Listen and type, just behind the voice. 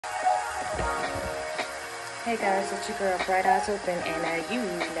Hey guys, it's your girl Bright Eyes Open, and you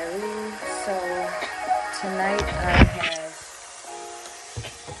know, so tonight I have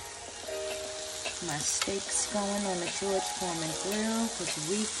my steaks going on the George Foreman grill because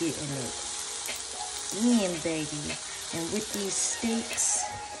we getting it in, baby. And with these steaks,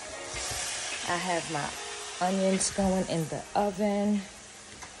 I have my onions going in the oven,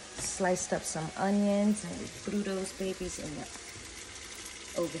 sliced up some onions, and we threw those babies in the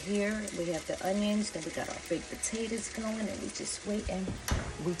over here. We have the onions, then we got our baked potatoes going, and we just waiting.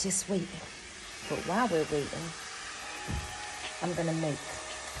 But while we're waiting, I'm gonna make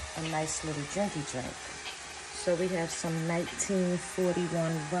a nice little drinky drink. So we have some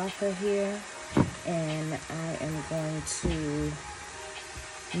 1941 vodka here, and I am going to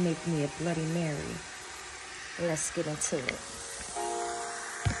make me a Bloody Mary. Let's get into it.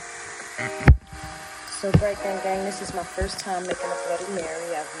 So Bright Gang, this is my first time making a Bloody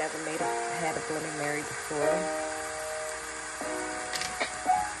Mary. I've never had a Bloody Mary before.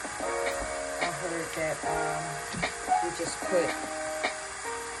 I heard that you just put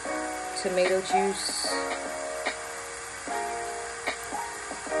tomato juice,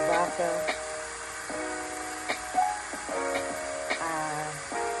 vodka,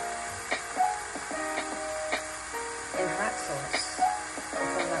 and hot sauce.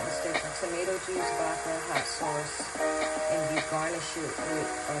 If I'm not mistaken, tomato juice, vodka, hot sauce, and you garnish it with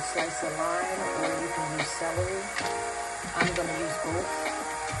a slice of lime, or you can use celery. I'm going to use both.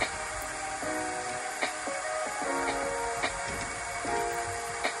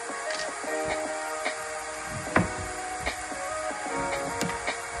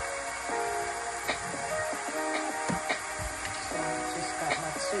 So I just got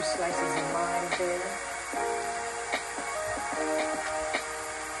my 2 slices of lime there.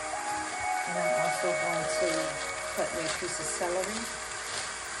 And I'm also going to cut me a piece of celery.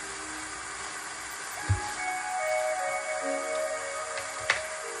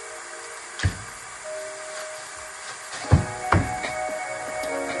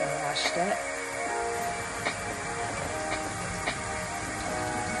 And wash that.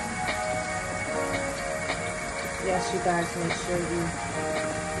 Yes, you guys, make sure you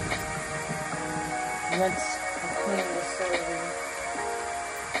rinse and clean the celery.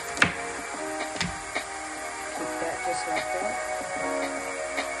 Just like that.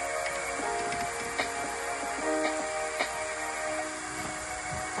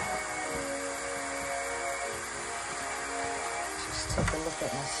 Just take a look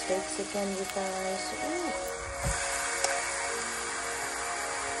at my steaks again, you guys. Ooh.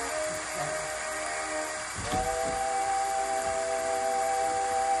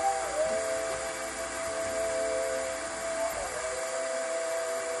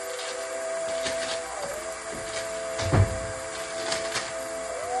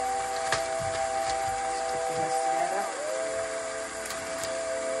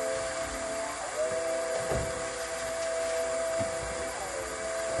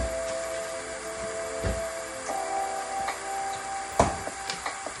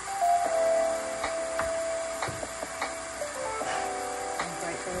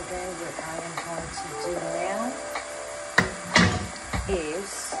 What I am going to do now is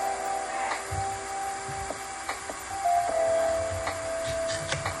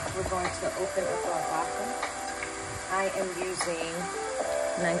we're going to open up our vodka. I am using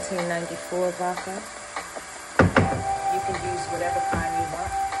 1994 vodka. You can use whatever kind you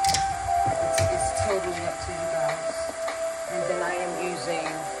want. It's totally up to you guys. And then I am using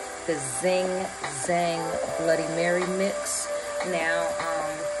the Zing Zang Bloody Mary mix. Now,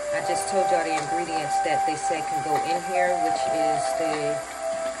 I just told y'all the ingredients that they said can go in here, which is the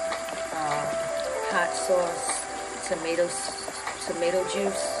hot sauce, tomato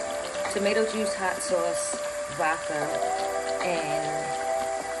juice, hot sauce, vodka, and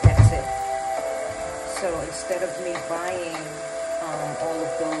that's it. So instead of me buying all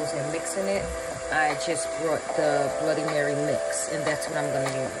of those and mixing it, I just brought the Bloody Mary mix, and that's what I'm going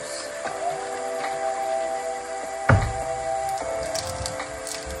to use.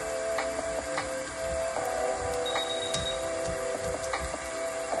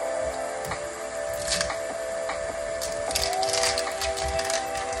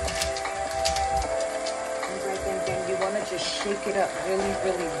 Just shake it up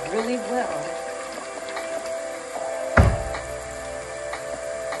really well.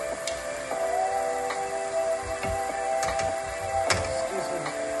 Excuse me.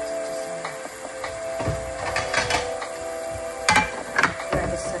 Grab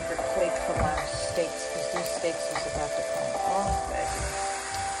a separate plate for my steaks, because these steaks is about to come off, baby.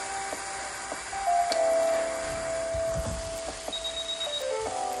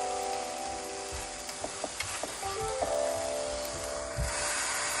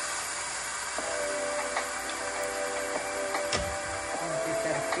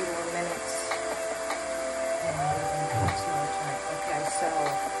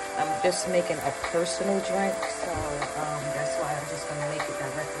 just making a personal drink, so that's why I'm just gonna make it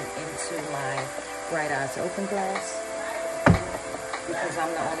directly into my Bright Eyes Open glass, because I'm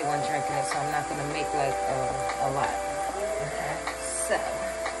the only one drinking it, so I'm not gonna make like a lot. Okay, so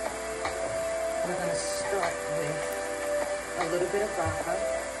we're gonna start with a little bit of vodka.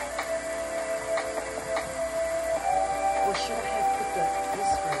 Or should I have put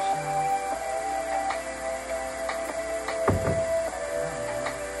this version on?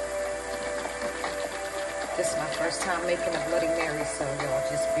 This is my first time making a Bloody Mary, so y'all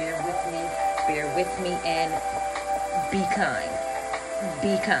just bear with me, and be kind.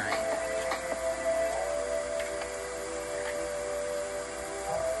 Be kind.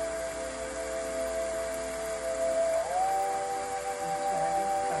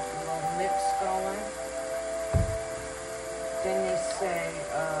 Then they say,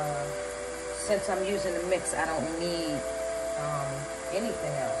 since I'm using the mix, I don't need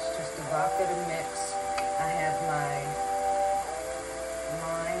anything else. Just the vodka to mix. I have my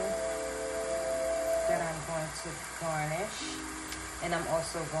lime that I'm going to garnish. And I'm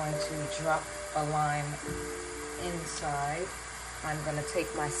also going to drop a lime inside. I'm going to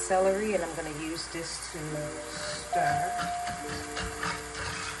take my celery and I'm going to use this to stir.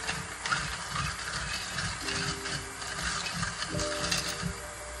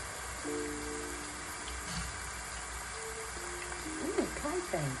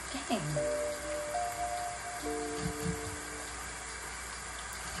 Gang.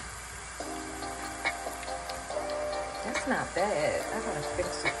 That's not bad. I gotta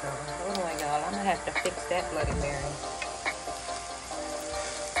fix it though. Hold on, y'all. I'm gonna have to fix that Bloody Mary.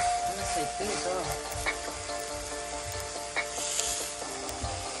 Let me take these off.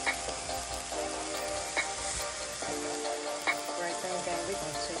 Right then, gang, we're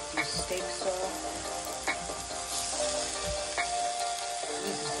gonna take these steaks off.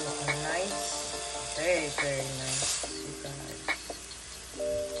 Nice, very, very nice, super nice.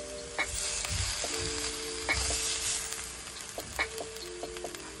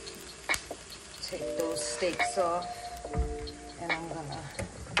 Take those steaks off, and I'm gonna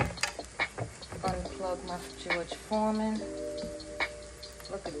unplug my George Foreman.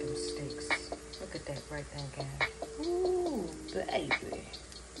 Look at them steaks. Look at that right there, gang. Ooh, baby.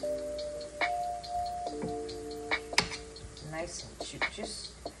 Nice and juicy.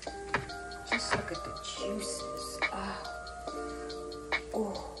 Just look at the juices.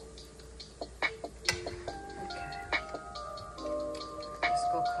 Oh. Okay. Let's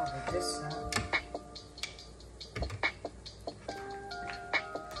go cover this up.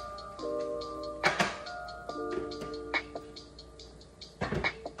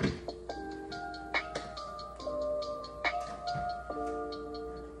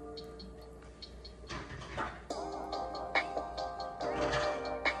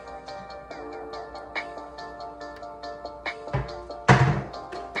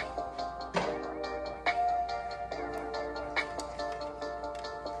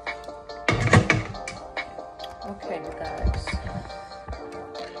 Okay, you guys.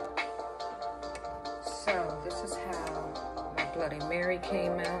 So this is how my Bloody Mary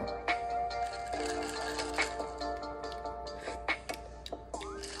came out.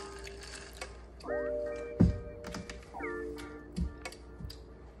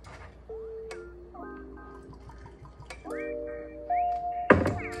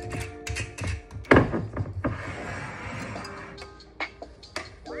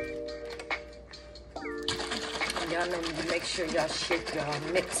 Y'all know you make sure y'all shake y'all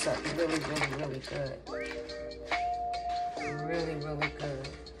mix up really, really, really good. Really, really good.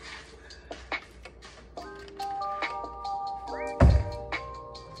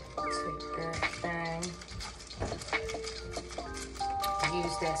 Take that thing.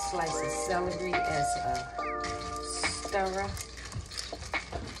 Use that slice of celery as a stirrer.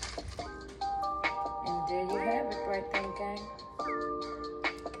 And there you have it right there, gang.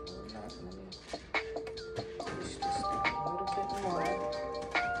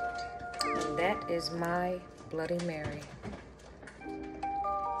 That is my Bloody Mary.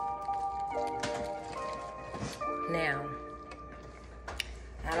 Now,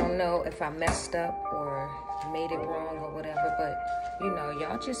 I don't know if I messed up or made it wrong or whatever, but you know,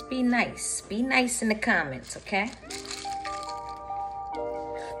 y'all just be nice. Be nice in the comments, okay?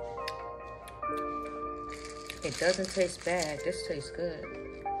 It doesn't taste bad. This tastes good.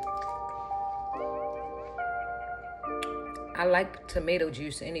 I like tomato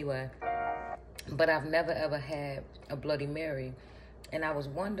juice anyway. But I've never ever had a Bloody Mary. And I was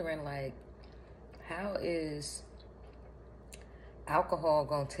wondering, like, how is alcohol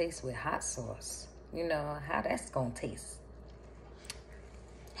gonna taste with hot sauce? You know, how that's gonna taste.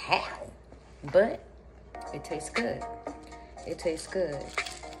 how, but it tastes good. It tastes good.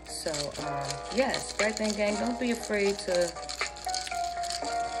 So, yes, Bright Thing Gang, don't be afraid to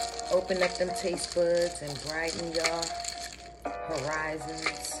open up them taste buds and brighten your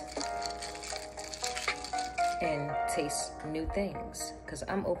horizons and taste new things, because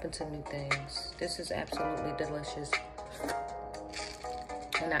I'm open to new things. This is absolutely delicious.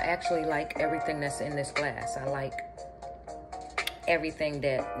 And I actually like everything that's in this glass. I like everything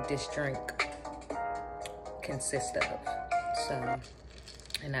that this drink consists of. So,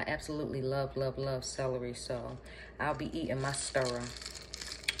 and I absolutely love, love, love celery. So I'll be eating my stirrer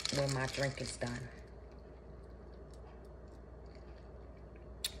when my drink is done.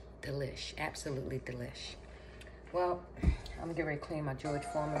 Delish, absolutely delish. Well, I'm gonna get ready to clean my George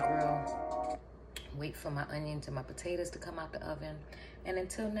Foreman grill. Wait for my onions and my potatoes to come out the oven. And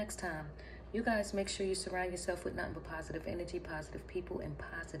until next time, you guys make sure you surround yourself with nothing but positive energy, positive people, and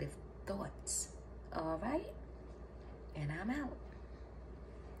positive thoughts. All right? And I'm out.